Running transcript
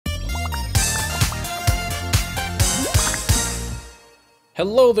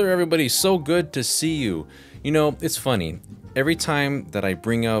Hello there everybody, so good to see you. You know, it's funny, every time that I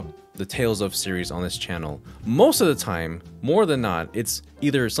bring up the Tales of series on this channel, most of the time, more than not, it's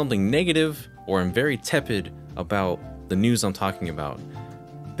either something negative or I'm very tepid about the news I'm talking about.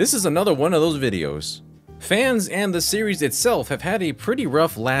 This is another one of those videos. Fans and the series itself have had a pretty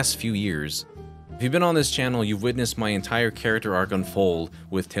rough last few years. If you've been on this channel, you've witnessed my entire character arc unfold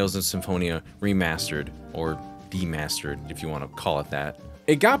with Tales of Symphonia Remastered, or demastered if you want to call it that.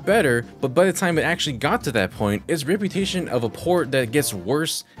 It got better, but by the time it actually got to that point, its reputation of a port that gets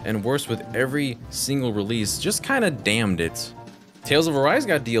worse and worse with every single release just kind of damned it. Tales of Arise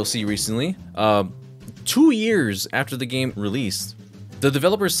got DLC recently, 2 years after the game released. The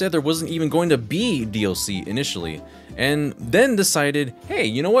developers said there wasn't even going to be DLC initially, and then decided, hey,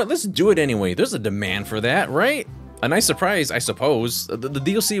 you know what, let's do it anyway, there's a demand for that, right? A nice surprise, I suppose. The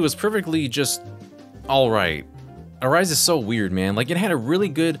DLC was perfectly just alright. Arise is so weird, man. Like, it had a really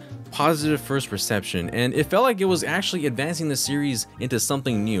good positive first reception, and it felt like it was actually advancing the series into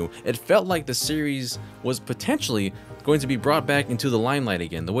something new. It felt like the series was potentially going to be brought back into the limelight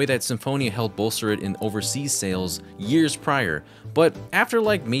again, the way that Symphonia helped bolster it in overseas sales years prior. But after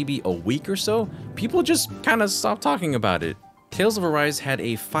like maybe a week or so, people just kind of stopped talking about it. Tales of Arise had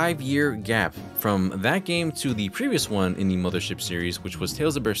a 5-year gap from that game to the previous one in the Mothership series, which was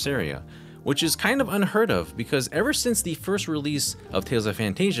Tales of Berseria, which is kind of unheard of because ever since the first release of Tales of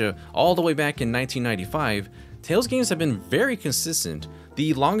Phantasia all the way back in 1995, Tales games have been very consistent.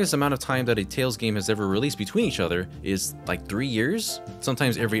 The longest amount of time that a Tales game has ever released between each other is like 3 years,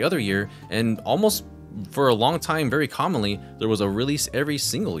 sometimes every other year, and almost for a long time, very commonly, there was a release every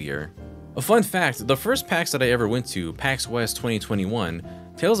single year. A fun fact, the first PAX that I ever went to, PAX West 2021,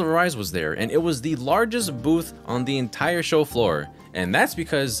 Tales of Arise was there, and it was the largest booth on the entire show floor, and that's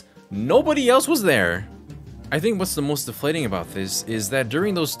because nobody else was there. I think what's the most deflating about this is that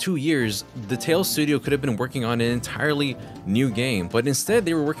during those 2 years, the Tales studio could have been working on an entirely new game, but instead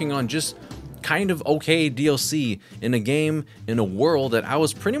they were working on just kind of okay DLC in a game in a world that I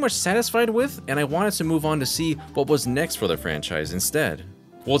was pretty much satisfied with, and I wanted to move on to see what was next for the franchise instead.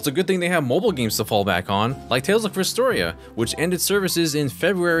 Well, it's a good thing they have mobile games to fall back on, like Tales of Krystoria, which ended services in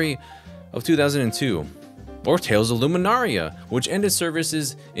February of 2002. Or Tales of Luminaria, which ended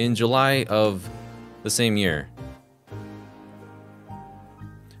services in July of the same year.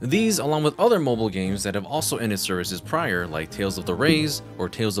 These, along with other mobile games that have also ended services prior, like Tales of the Rays or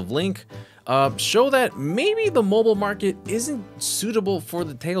Tales of Link, show that maybe the mobile market isn't suitable for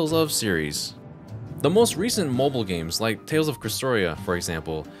the Tales of series. The most recent mobile games, like Tales of Krystoria, for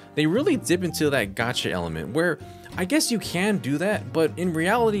example, they really dip into that gacha element where I guess you can do that, but in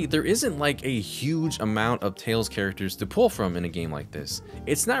reality, there isn't like a huge amount of Tales characters to pull from in a game like this.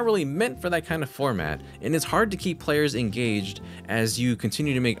 It's not really meant for that kind of format, and it's hard to keep players engaged as you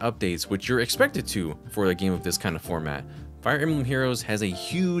continue to make updates, which you're expected to for a game of this kind of format. Fire Emblem Heroes has a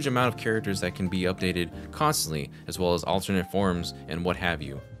huge amount of characters that can be updated constantly, as well as alternate forms and what have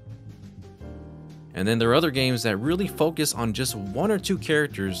you. And then there are other games that really focus on just 1 or 2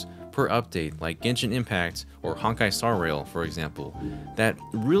 characters per update, like Genshin Impact or Honkai Star Rail, for example, that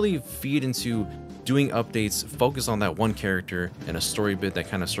really feed into doing updates, focus on that one character and a story bit that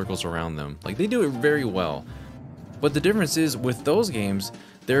kind of circles around them. Like, they do it very well. But the difference is, with those games,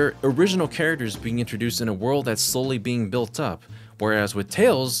 they're original characters being introduced in a world that's slowly being built up, whereas with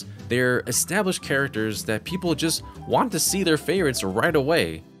Tales, they're established characters that people just want to see their favorites right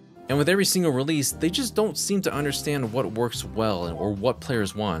away. And with every single release, they just don't seem to understand what works well or what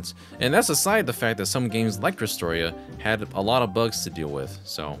players want. And that's aside the fact that some games like Krystoria had a lot of bugs to deal with,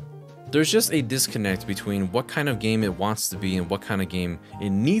 so there's just a disconnect between what kind of game it wants to be and what kind of game it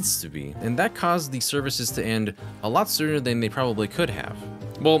needs to be, and that caused the services to end a lot sooner than they probably could have.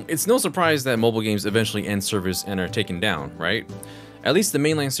 Well, it's no surprise that mobile games eventually end service and are taken down, right? At least the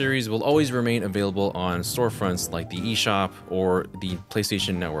mainline series will always remain available on storefronts like the eShop or the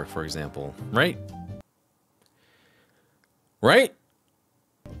PlayStation Network, for example, right? Right?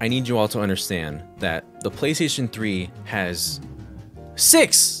 I need you all to understand that the PlayStation 3 has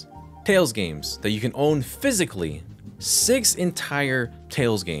 6 Tales games that you can own physically. 6 entire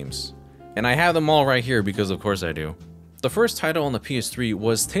Tales games. And I have them all right here because of course I do. The first title on the PS3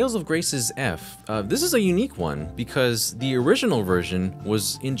 was Tales of Graces F. This is a unique one because the original version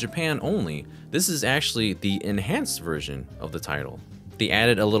was in Japan only. This is actually the enhanced version of the title. They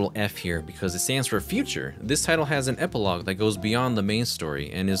added a little F here because it stands for future. This title has an epilogue that goes beyond the main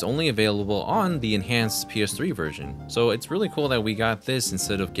story and is only available on the enhanced PS3 version. So it's really cool that we got this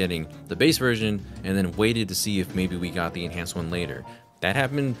instead of getting the base version and then waited to see if maybe we got the enhanced one later. That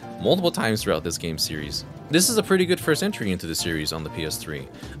happened multiple times throughout this game series. This is a pretty good first entry into the series on the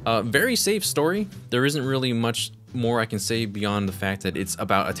PS3. Very safe story. There isn't really much more I can say beyond the fact that it's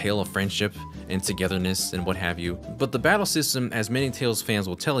about a tale of friendship and togetherness and what have you. But the battle system, as many Tales fans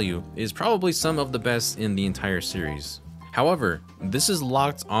will tell you, is probably some of the best in the entire series. However, this is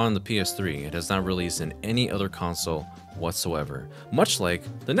locked on the PS3. It has not released in any other console whatsoever. Much like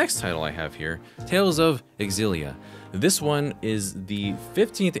the next title I have here, Tales of Exilia. This one is the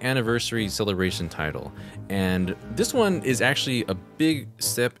 15th anniversary celebration title, and this one is actually a big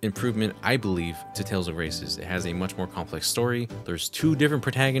step improvement, I believe, to Tales of Graces. It has a much more complex story. There's 2 different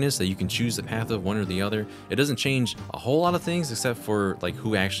protagonists that you can choose the path of, one or the other. It doesn't change a whole lot of things except for like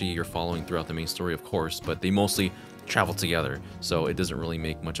who actually you're following throughout the main story, of course, but they mostly travel together, so it doesn't really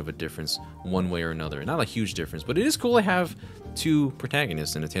make much of a difference one way or another. Not a huge difference, but it is cool to have 2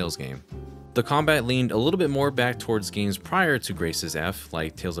 protagonists in a Tales game. The combat leaned a little bit more back towards games prior to Graces F,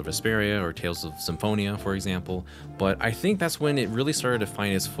 like Tales of Vesperia or Tales of Symphonia, for example, but I think that's when it really started to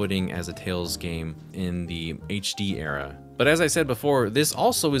find its footing as a Tales game in the HD era. But as I said before, this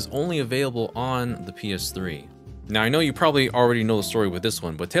also is only available on the PS3. Now, I know you probably already know the story with this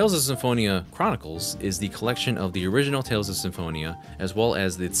one, but Tales of Symphonia Chronicles is the collection of the original Tales of Symphonia, as well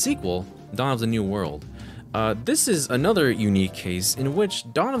as its sequel, Dawn of the New World. This is another unique case in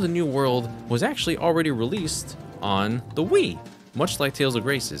which Dawn of the New World was actually already released on the Wii, much like Tales of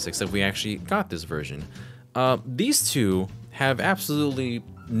Graces, except we actually got this version. These two have absolutely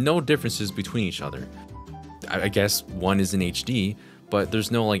no differences between each other. I guess one is in HD, but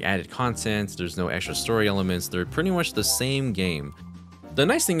there's no like added content, there's no extra story elements, they're pretty much the same game. The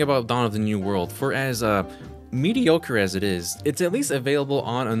nice thing about Dawn of the New World, for as mediocre as it is, it's at least available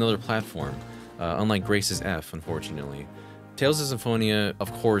on another platform. Unlike Graces F, unfortunately. Tales of Symphonia,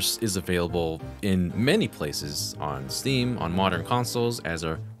 of course, is available in many places on Steam, on modern consoles, as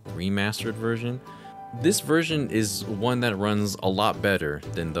a remastered version. This version is one that runs a lot better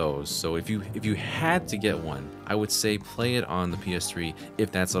than those, so if you had to get one, I would say play it on the PS3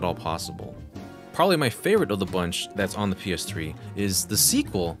 if that's at all possible. Probably my favorite of the bunch that's on the PS3 is the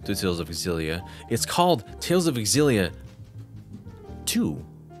sequel to Tales of Exilia. It's called Tales of Exilia 2.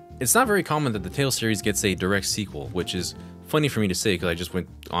 It's not very common that the Tales series gets a direct sequel, which is funny for me to say because I just went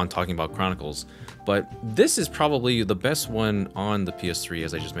on talking about Chronicles, but this is probably the best one on the PS3,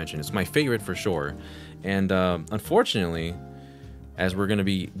 as I just mentioned. It's my favorite for sure, and unfortunately, as we're going to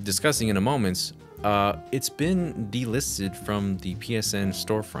be discussing in a moment, it's been delisted from the PSN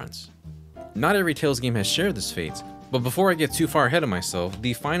storefronts. Not every Tales game has shared this fate, but before I get too far ahead of myself,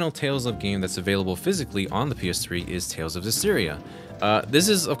 the final Tales of game that's available physically on the PS3 is Tales of Vesperia. This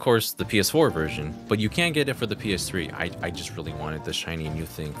is, of course, the PS4 version, but you can't get it for the PS3. I just really wanted the shiny new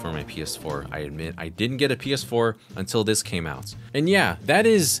thing for my PS4. I admit, I didn't get a PS4 until this came out. And yeah, that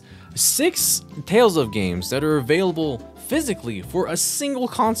is 6 Tales of games that are available physically for a single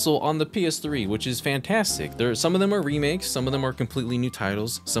console on the PS3, which is fantastic. Some of them are remakes, some of them are completely new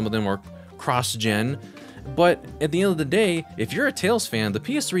titles, some of them are cross-gen. But at the end of the day, if you're a Tales fan, the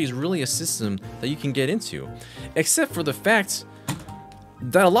PS3 is really a system that you can get into. Except for the fact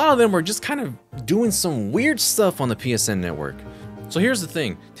that a lot of them are just kind of doing some weird stuff on the PSN network. So here's the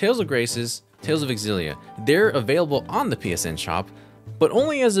thing, Tales of Graces, Tales of Exilia, they're available on the PSN shop, but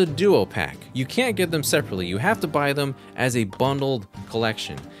only as a duo pack. You can't get them separately, you have to buy them as a bundled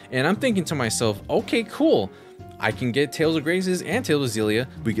collection. And I'm thinking to myself, okay, cool, I can get Tales of Graces and Tales of Exilia,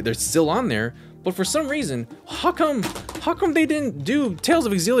 they're still on there, but for some reason, how come they didn't do Tales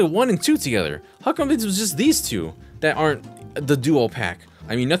of Exilia 1 and 2 together? How come it was just these two that aren't the duo pack?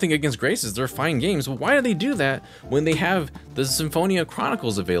 I mean, nothing against Graces, they're fine games, but why do they do that when they have the Symphonia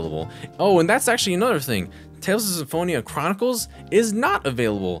Chronicles available? Oh, and that's actually another thing. Tales of Symphonia Chronicles is not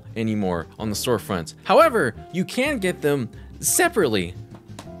available anymore on the storefront. However, you can get them separately.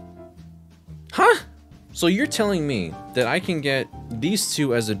 Huh? So you're telling me that I can get these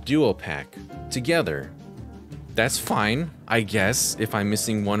two as a duo pack together? That's fine, I guess. If I'm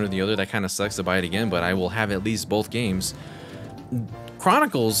missing one or the other, that kind of sucks to buy it again, but I will have at least both games.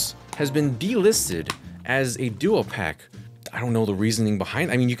 Chronicles has been delisted as a duo pack. I don't know the reasoning behind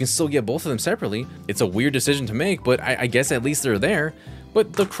it. I mean, you can still get both of them separately. It's a weird decision to make, but I guess at least they're there.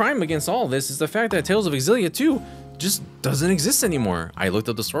 But the crime against all this is the fact that Tales of Exilia 2 just doesn't exist anymore. I looked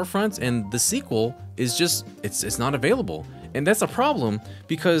up the storefront and the sequel is just, it's not available. And that's a problem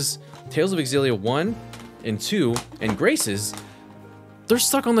because Tales of Exilia 1 and 2 and Graces, they're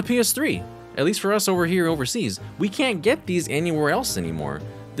stuck on the PS3. At least for us over here overseas. We can't get these anywhere else anymore.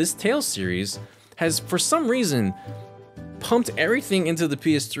 This Tales series has, for some reason, pumped everything into the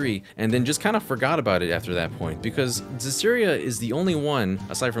PS3 and then just kind of forgot about it after that point, because Delistia is the only one,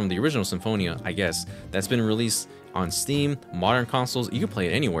 aside from the original Symphonia, I guess, that's been released on Steam, modern consoles. You can play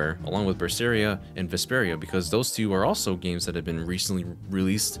it anywhere, along with Berseria and Vesperia, because those two are also games that have been recently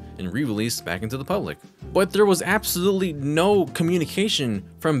released and re-released back into the public. But there was absolutely no communication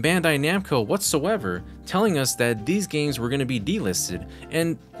from Bandai Namco whatsoever telling us that these games were going to be delisted.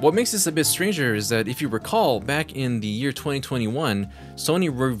 And what makes this a bit stranger is that if you recall, back in the year 2021, Sony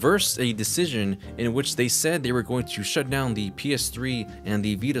reversed a decision in which they said they were going to shut down the PS3 and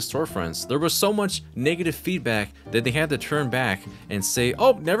the Vita storefronts. There was so much negative feedback that they had to turn back and say,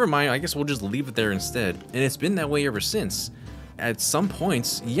 oh, never mind, I guess we'll just leave it there instead. And it's been that way ever since. At some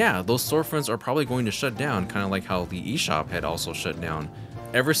points, yeah, those storefronts are probably going to shut down, kind of like how the eShop had also shut down.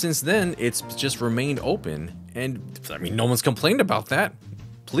 Ever since then, it's just remained open, and I mean, no one's complained about that.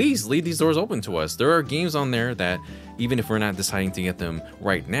 Please leave these doors open to us. There are games on there that, even if we're not deciding to get them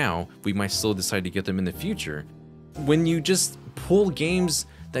right now, we might still decide to get them in the future. When you just pull games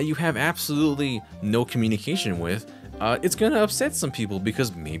that you have absolutely no communication with, it's gonna upset some people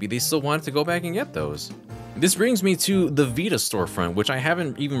because maybe they still wanted to go back and get those. This brings me to the Vita storefront, which I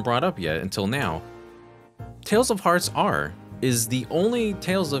haven't even brought up yet until now. Tales of Hearts R is the only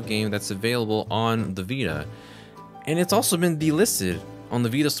Tales of game that's available on the Vita, and it's also been delisted on the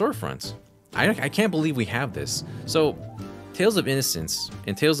Vita storefront. I can't believe we have this. So, Tales of Innocence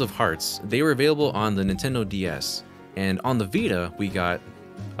and Tales of Hearts, they were available on the Nintendo DS, and on the Vita, we got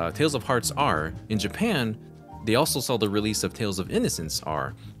Tales of Hearts R. In Japan, they also saw the release of Tales of Innocence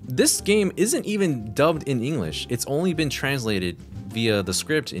R. This game isn't even dubbed in English, it's only been translated via the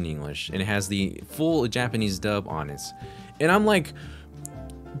script in English, and it has the full Japanese dub on it. And I'm like,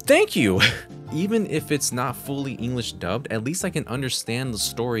 thank you! Even if it's not fully English dubbed, at least I can understand the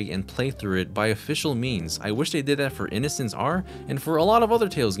story and play through it by official means. I wish they did that for Innocence R and for a lot of other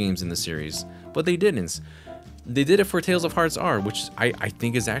Tales games in the series, but they didn't. They did it for Tales of Hearts R, which I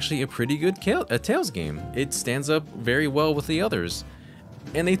think is actually a pretty good Tales game. It stands up very well with the others.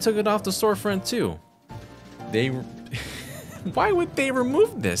 And they took it off the storefront too. Why would they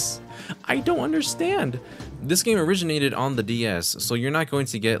remove this? I don't understand. This game originated on the DS, so you're not going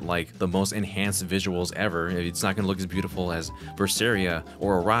to get like the most enhanced visuals ever. It's not going to look as beautiful as Berseria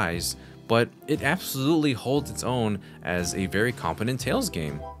or Arise, but it absolutely holds its own as a very competent Tales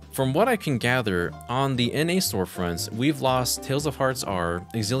game. From what I can gather, on the NA storefronts, we've lost Tales of Hearts R,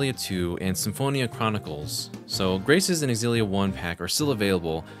 Exilia 2, and Symphonia Chronicles. So Graces and Exilia 1 pack are still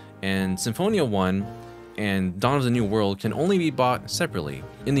available, and Symphonia 1 and Dawn of the New World can only be bought separately.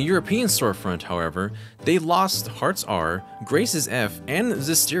 In the European storefront, however, they lost Hearts R, Graces F, and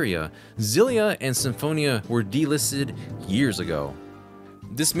Zestiria. Xillia and Symphonia were delisted years ago.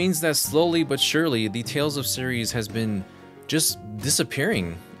 This means that slowly but surely, the Tales of series has been just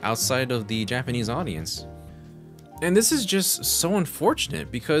disappearing outside of the Japanese audience. And this is just so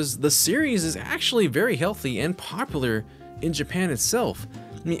unfortunate because the series is actually very healthy and popular in Japan itself.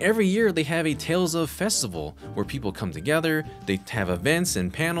 I mean, every year they have a Tales of Festival where people come together, they have events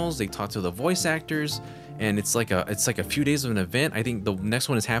and panels, they talk to the voice actors, and it's like a few days of an event. I think the next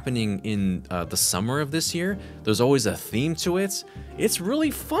one is happening in the summer of this year. There's always a theme to it. It's really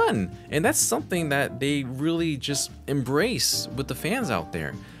fun, and that's something that they really just embrace with the fans out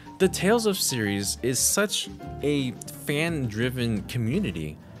there. The Tales of series is such a fan-driven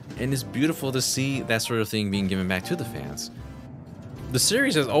community, and it's beautiful to see that sort of thing being given back to the fans. The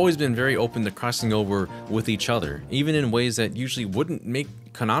series has always been very open to crossing over with each other, even in ways that usually wouldn't make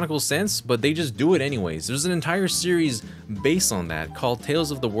canonical sense, but they just do it anyways. There's an entire series based on that called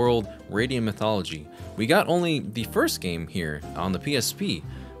Tales of the World Radiant Mythology. We got only the first game here on the PSP,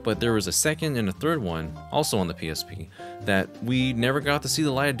 but there was a second and a third one, also on the PSP, that we never got to see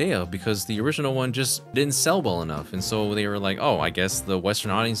the light of day of because the original one just didn't sell well enough, and so they were like, oh, I guess the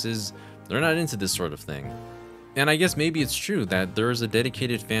Western audiences, they're not into this sort of thing. And I guess maybe it's true that there is a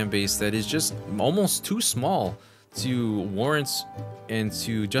dedicated fan base that is just almost too small to warrant and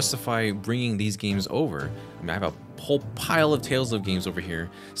to justify bringing these games over. I mean, I have a whole pile of Tales of games over here,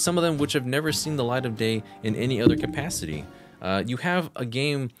 some of them which have never seen the light of day in any other capacity. You have a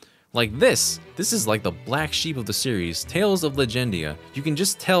game like this. This is like the black sheep of the series, Tales of Legendia. You can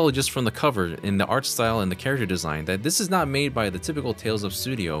just tell just from the cover and the art style and the character design that this is not made by the typical Tales of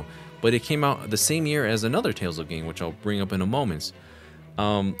studio, but it came out the same year as another Tales of game, which I'll bring up in a moment.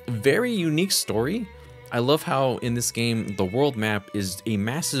 Very unique story. I love how in this game, the world map is a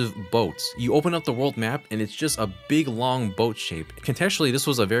massive boat. You open up the world map and it's just a big long boat shape. Contextually, this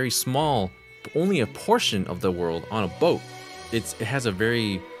was a very small, only a portion of the world on a boat. It has a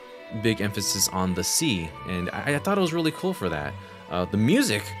very big emphasis on the sea, and I thought it was really cool for that. The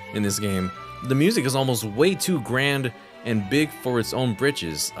music in this game, the music is almost way too grand and big for its own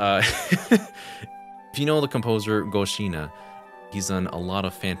britches. If you know the composer Goshina, he's done a lot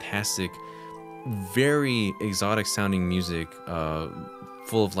of fantastic, very exotic sounding music,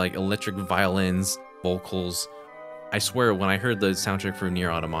 full of like electric violins, vocals. I swear, when I heard the soundtrack for Nier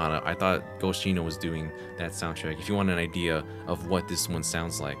Automata, I thought Goshina was doing that soundtrack, if you want an idea of what this one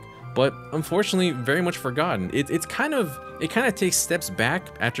sounds like. But unfortunately, very much forgotten. It kind of takes steps back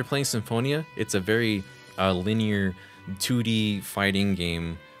after playing Symphonia. It's a very linear 2D fighting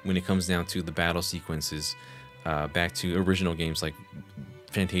game when it comes down to the battle sequences, back to original games like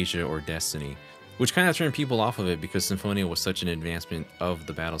Fantasia or Destiny, which kind of turned people off of it because Symphonia was such an advancement of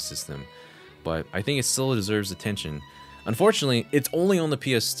the battle system. But I think it still deserves attention. Unfortunately, it's only on the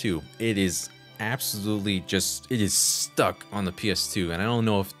PS2. It is absolutely it is stuck on the PS2, and I don't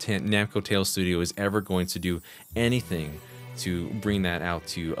know if Namco Tales Studio is ever going to do anything to bring that out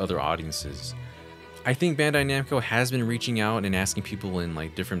to other audiences. I think Bandai Namco has been reaching out and asking people in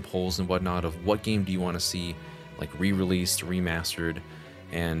like different polls and whatnot of what game do you want to see like re-released, remastered,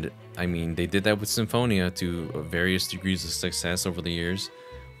 and I mean they did that with Symphonia to various degrees of success over the years,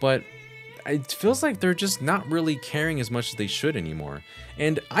 but it feels like they're just not really caring as much as they should anymore.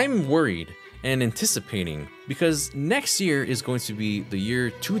 And I'm worried and anticipating because next year is going to be the year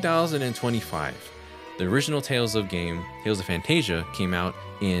 2025. The original Tales of Fantasia came out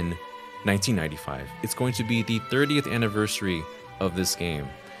in 1995. It's going to be the 30th anniversary of this game.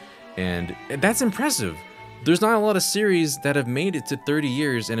 And that's impressive. There's not a lot of series that have made it to 30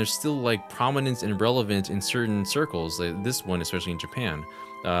 years and are still like prominent and relevant in certain circles, like this one, especially in Japan.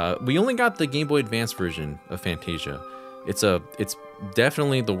 We only got the Game Boy Advance version of Fantasia. It's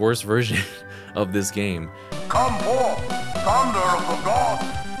definitely the worst version of this game. Come forth, thunder of the gods!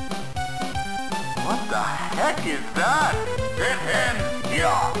 What the heck is that? It ends here!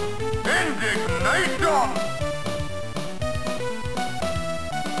 Indignation!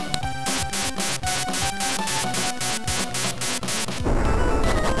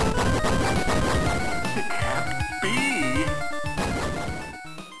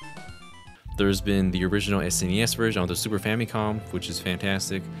 There's been the original SNES version on the Super Famicom, which is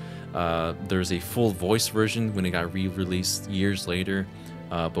fantastic. There's a full voice version when it got re-released years later.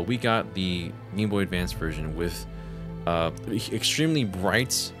 But we got the Game Boy Advance version with extremely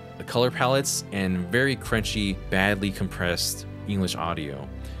bright color palettes and very crunchy, badly compressed English audio.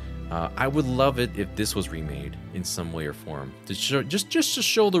 I would love it if this was remade in some way or form, to show, just to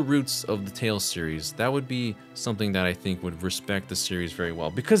show the roots of the Tales series. That would be something that I think would respect the series very well,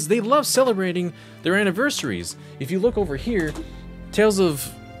 because they love celebrating their anniversaries. If you look over here, Tales of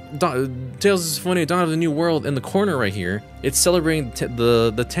Symphonia Dawn of the New World in the corner right here, it's celebrating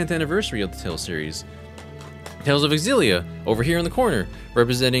the 10th anniversary of the Tales series. Tales of Exilia over here in the corner,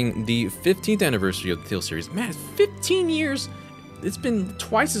 representing the 15th anniversary of the Tales series. Man, 15 years! It's been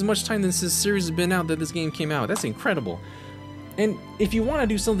twice as much time since this series has been out that this game came out. That's incredible. And if you want to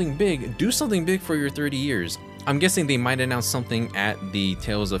do something big for your 30 years. I'm guessing they might announce something at the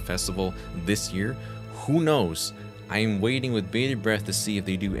Tales of Festival this year. Who knows? I'm waiting with bated breath to see if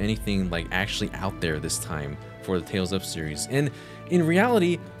they do anything like actually out there this time for the Tales of series. And in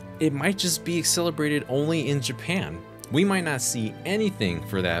reality, it might just be celebrated only in Japan. We might not see anything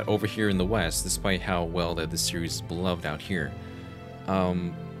for that over here in the West, despite how well that the series is beloved out here.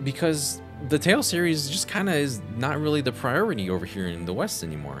 Because the Tales series just kind of is not really the priority over here in the West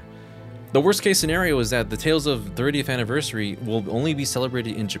anymore. The worst case scenario is that the Tales of 30th anniversary will only be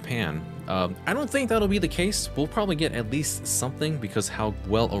celebrated in Japan. I don't think that'll be the case. We'll probably get at least something because how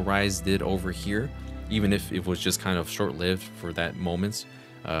well Arise did over here, even if it was just kind of short-lived for that moment.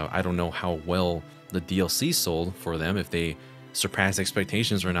 I don't know how well the DLC sold for them, if they surpassed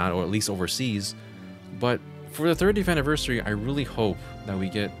expectations or not, or at least overseas. But for the 30th anniversary, I really hope that we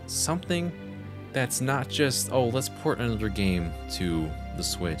get something that's not just, oh, let's port another game to the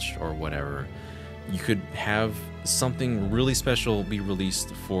Switch or whatever. You could have something really special be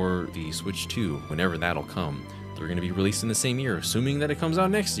released for the Switch 2, whenever that'll come. They're going to be released in the same year, assuming that it comes out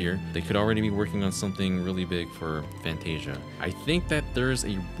next year. They could already be working on something really big for Fantasia. I think that there's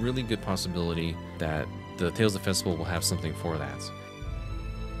a really good possibility that the Tales of Festival will have something for that.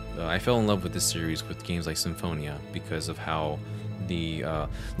 I fell in love with this series with games like Symphonia because of how the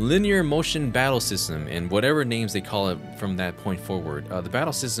linear motion battle system, and whatever names they call it from that point forward, the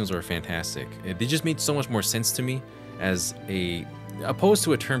battle systems are fantastic. They just made so much more sense to me as opposed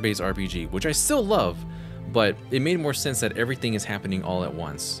to a turn-based RPG, which I still love, but it made more sense that everything is happening all at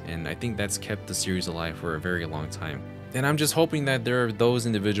once, and I think that's kept the series alive for a very long time. And I'm just hoping that there are those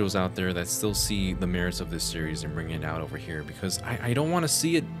individuals out there that still see the merits of this series and bring it out over here, because I don't want to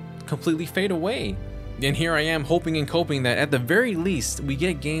see it completely fade away. And here I am hoping and coping that at the very least we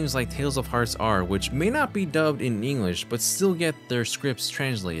get games like Tales of Hearts R, which may not be dubbed in English but still get their scripts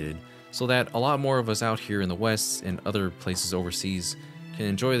translated, so that a lot more of us out here in the West and other places overseas can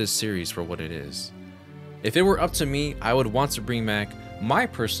enjoy this series for what it is. If it were up to me, I would want to bring back my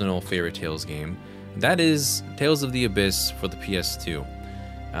personal favorite Tales game. That is Tales of the Abyss for the PS2.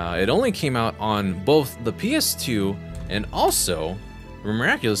 It only came out on both the PS2 and also,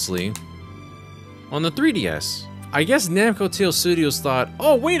 miraculously, on the 3DS. I guess Namco Tales Studios thought,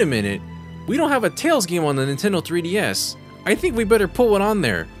 oh wait a minute, we don't have a Tales game on the Nintendo 3DS. I think we better put one on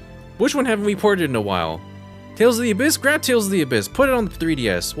there. Which one haven't we ported in a while? Tales of the Abyss? Grab Tales of the Abyss, put it on the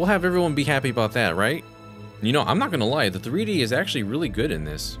 3DS. We'll have everyone be happy about that, right? You know, I'm not gonna lie, the 3D is actually really good in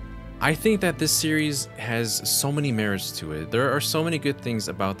this. I think that this series has so many merits to it. There are so many good things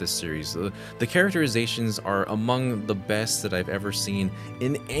about this series. The characterizations are among the best that I've ever seen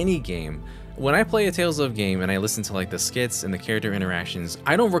in any game. When I play a Tales of game and I listen to like the skits and the character interactions,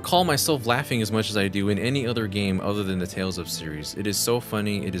 I don't recall myself laughing as much as I do in any other game other than the Tales of series. It is so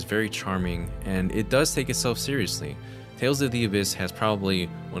funny, it is very charming, and it does take itself seriously. Tales of the Abyss has probably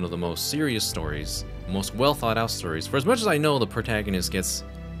one of the most serious stories, most well thought out stories. For as much as I know the protagonist gets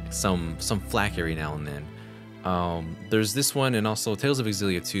some flack every now and then. There's this one, and also Tales of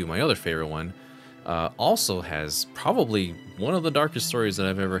Exilia 2, my other favorite one, also has probably one of the darkest stories that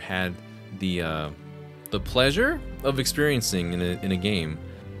I've ever had the pleasure of experiencing in a game.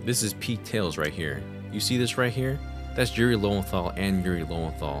 This is peak Tales right here. You see this right here? That's Yuri Lowenthal and Yuri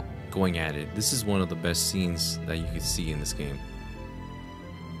Lowenthal going at it. This is one of the best scenes that you could see in this game.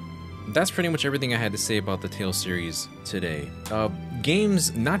 That's pretty much everything I had to say about the Tales series today.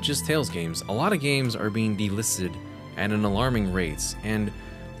 Games, not just Tales games, a lot of games are being delisted at an alarming rate, and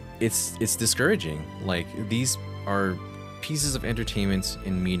it's discouraging. Like, these are pieces of entertainment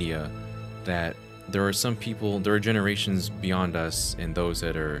in media that there are some people, there are generations beyond us and those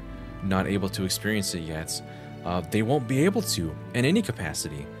that are not able to experience it yet. They won't be able to in any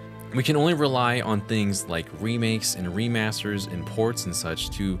capacity. We can only rely on things like remakes and remasters and ports and such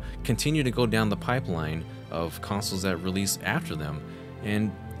to continue to go down the pipeline of consoles that release after them.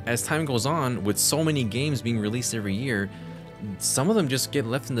 And as time goes on, with so many games being released every year, some of them just get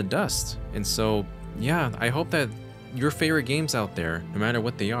left in the dust. And so, yeah, I hope that your favorite games out there, no matter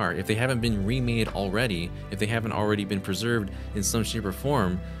what they are, if they haven't been remade already, if they haven't already been preserved in some shape or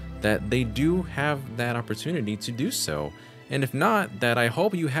form, that they do have that opportunity to do so. And if not, that I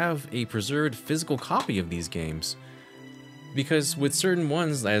hope you have a preserved physical copy of these games. Because with certain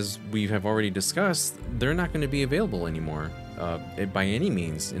ones, as we have already discussed, they're not going to be available anymore by any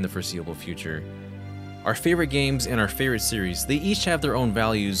means in the foreseeable future. Our favorite games and our favorite series, they each have their own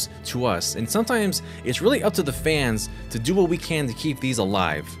values to us, and sometimes it's really up to the fans to do what we can to keep these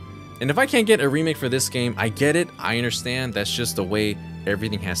alive. And if I can't get a remake for this game, I get it, I understand, that's just the way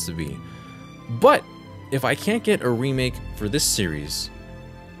everything has to be. But if I can't get a remake for this series,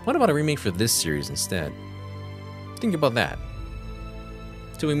 what about a remake for this series instead? Think about that.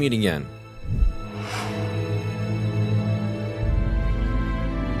 Till we meet again.